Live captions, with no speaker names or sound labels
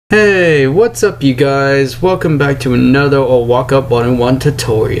Hey, what's up you guys? Welcome back to another O.W.C.P 101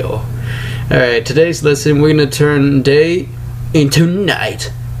 tutorial. Alright, today's lesson we're going to turn day into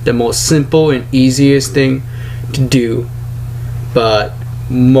night. The most simple and easiest thing to do, but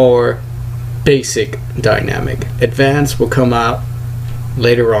more basic dynamic. Advanced will come out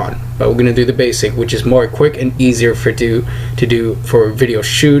later on, but we're going to do the basic, which is more quick and easier to do for a video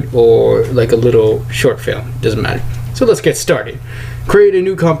shoot or like a little short film. Doesn't matter. So let's get started. Create a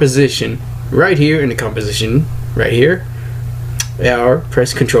new composition right here in the composition right here, or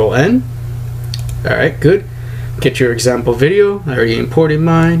press Ctrl N. Alright, good. Get your example video. I already imported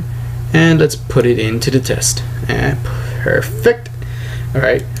mine, and let's put it into the test. And perfect.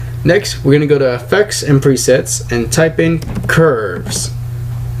 Alright, next we're gonna go to effects and presets and type in curves.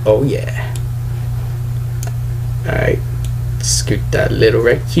 Oh yeah. Alright, scoot that little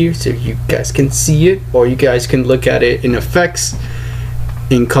right here so you guys can see it, or you guys can look at it in effects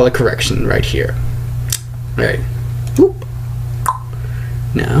in color correction right here. Alright, whoop.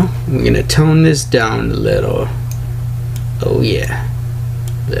 Now we're gonna tone this down a little. Oh yeah,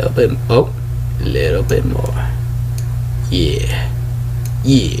 a little bit. Oh, a little bit more. Yeah,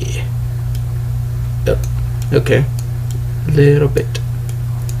 yeah. Oh, okay, a little bit.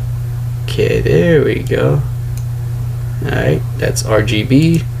 Okay, there we go. Alright, that's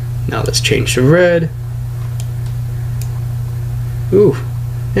RGB. Now let's change to red. Ooh,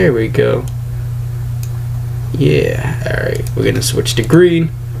 there we go. Yeah, alright, we're gonna switch to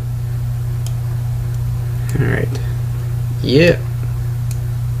green. Alright, yeah.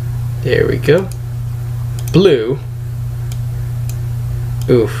 There we go. Blue.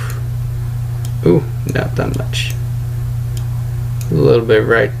 Oof. Ooh, not that much. A little bit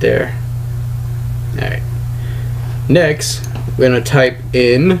right there. Alright. Next, we're going to type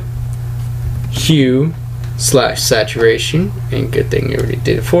in hue/saturation, and good thing you already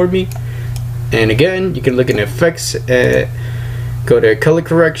did it for me. And again, you can look in effects, go to color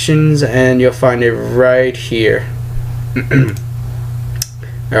corrections, and you'll find it right here. Alright,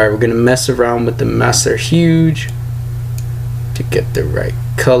 we're going to mess around with the master hue to get the right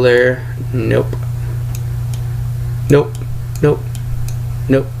color. Nope. Nope. Nope.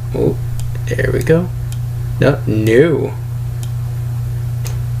 Nope. Oh, there we go. No, no.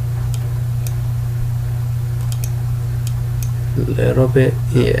 Little bit,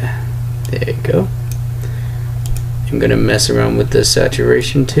 yeah. There you go. I'm gonna mess around with the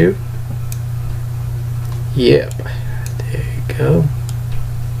saturation too. Yep. There you go.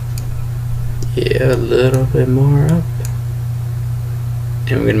 Yeah, a little bit more up.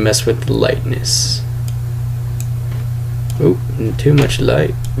 And we're gonna mess with the lightness. Oh, too much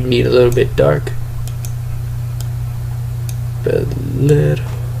light. We need a little bit dark. But a little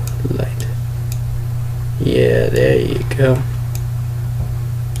light. Yeah, there you go.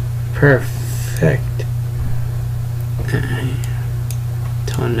 Perfect.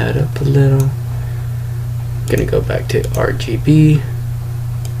 Tone that up a little. Gonna go back to RGB.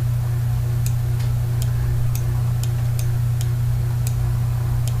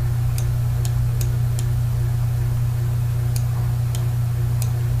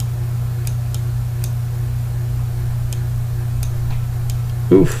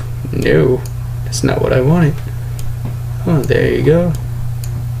 Oof, no, that's not what I wanted. Oh, there you go.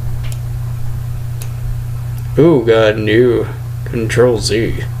 Oh god, no. Control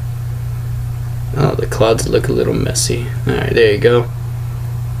Z. Oh, the clouds look a little messy. Alright, there you go.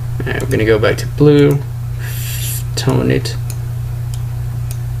 Alright, we're gonna go back to blue. Tone it.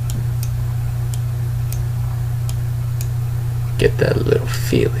 Get that little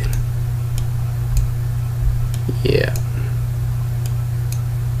feeling. Yeah.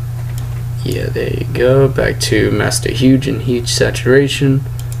 Yeah, there you go. Back to master hue and hue saturation.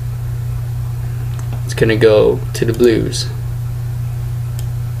 It's gonna go to the blues.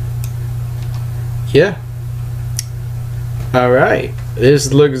 Yeah. Alright.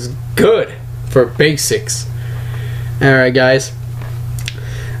 This looks good for basics. Alright guys.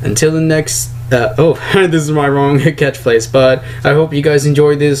 Until the next oh, this is my wrong catchphrase, but I hope you guys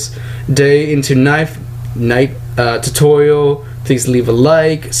enjoyed this day into night tutorial. Please leave a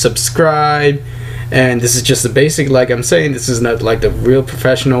like, subscribe, and this is just a basic, like I'm saying, this is not like the real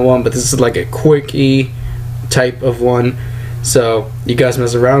professional one, but this is like a quickie type of one. So you guys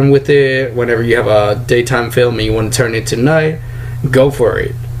mess around with it whenever you have a daytime film and you want to turn it to night, go for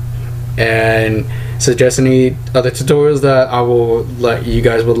it. And suggest any other tutorials that I will let you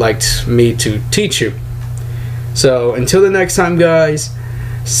guys would like me to teach you. So until the next time guys,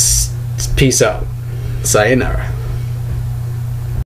 peace out. Sayonara.